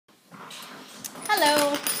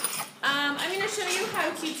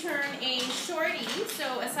to turn a shorty,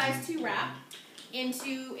 so a size 2 wrap,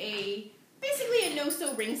 into basically a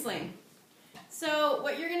no-sew ring sling. So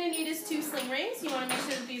what you're going to need is 2 sling rings. You want to make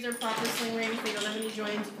sure that these are proper sling rings. They don't have any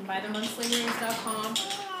joints. You can buy them on slingrings.com.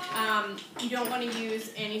 You don't want to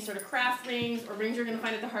use any sort of craft rings or rings you're going to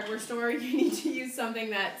find at the hardware store. You need to use something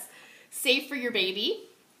that's safe for your baby.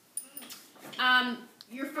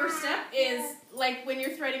 Your first step is, like when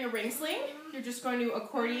you're threading a ring sling, you're just going to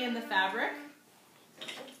accordion the fabric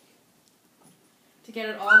to get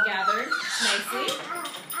it all gathered nicely.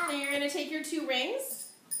 Then you're going to take your 2 rings.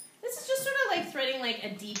 This is just sort of like threading like a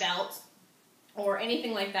D belt or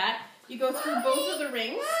anything like that. You go through both of the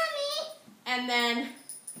rings and then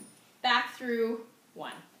back through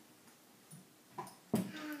one.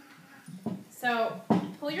 So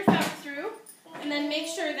pull your fabric through and then make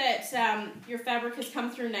sure that your fabric has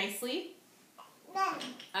come through nicely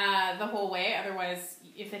the whole way. Otherwise,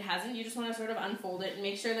 if it hasn't, you just want to sort of unfold it and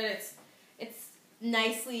make sure that it's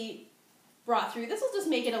nicely brought through. This will just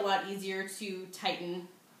make it a lot easier to tighten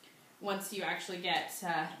once you actually get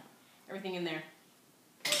everything in there.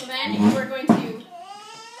 So then you are going to,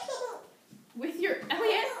 with your,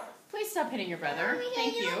 Elliot, please stop hitting your brother.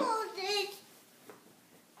 Thank you.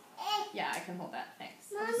 Yeah, I can hold that. Thanks.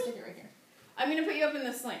 I'll just stick it right here. I'm going to put you up in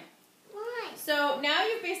the sling. Why? So now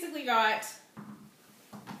you've basically got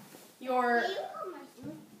your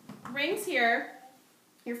rings here,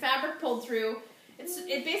 your fabric pulled through.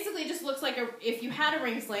 It basically just looks like if you had a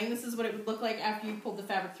ring sling, this is what it would look like after you pulled the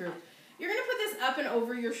fabric through. You're going to put this up and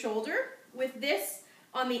over your shoulder with this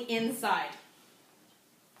on the inside.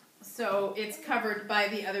 So it's covered by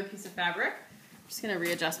the other piece of fabric. I'm just going to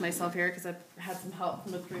readjust myself here because I've had some help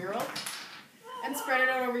from the 3-year-old. And spread it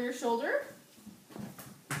out over your shoulder.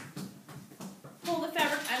 Pull the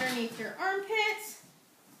fabric underneath your armpit.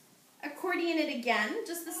 Accordion it again,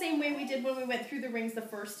 just the same way we did when we went through the rings the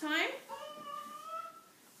first time.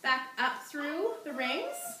 Back up through the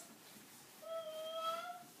rings.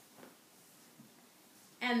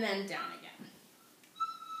 And then down again.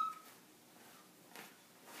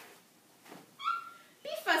 Be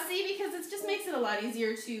fussy because it just makes it a lot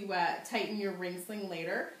easier to tighten your ring sling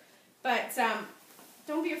later. But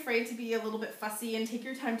don't be afraid to be a little bit fussy and take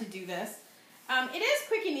your time to do this. It is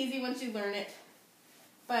quick and easy once you learn it.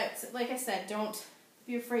 But like I said, don't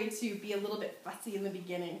be afraid to be a little bit fussy in the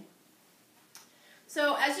beginning.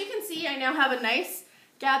 So as you can see, I now have a nice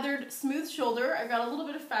gathered smooth shoulder. I've got a little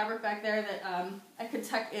bit of fabric back there that I could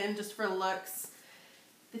tuck in just for looks.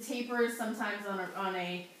 The tapers sometimes on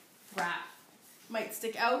a wrap might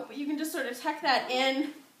stick out, but you can just sort of tuck that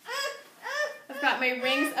in. I've got my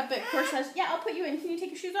rings up at corsage. Yeah, I'll put you in. Can you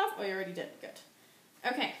take your shoes off? Oh, you already did. Good.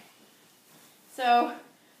 Okay. So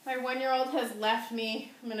my 1-year-old has left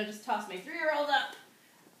me. I'm going to just toss my 3-year-old up.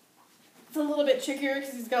 It's a little bit trickier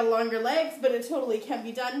because he's got longer legs, but it totally can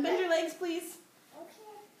be done. Bend your legs, please. Okay.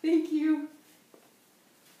 Thank you.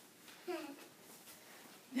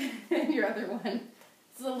 And your other one.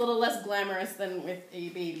 This is a little less glamorous than with a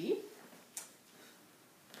baby.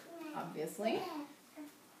 Obviously.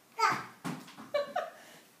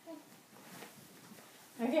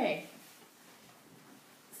 Okay.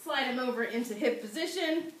 Slide him over into hip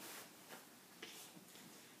position.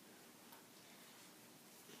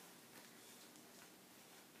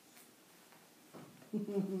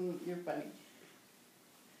 You're funny.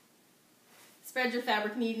 Spread your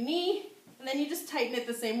fabric knee to knee, and then you just tighten it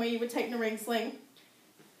the same way you would tighten a ring sling.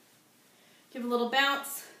 Give a little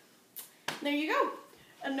bounce. And there you go.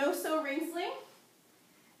 A no-sew ring sling.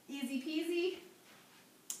 Easy peasy.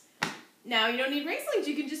 Now you don't need ring slings,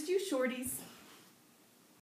 you can just use shorties.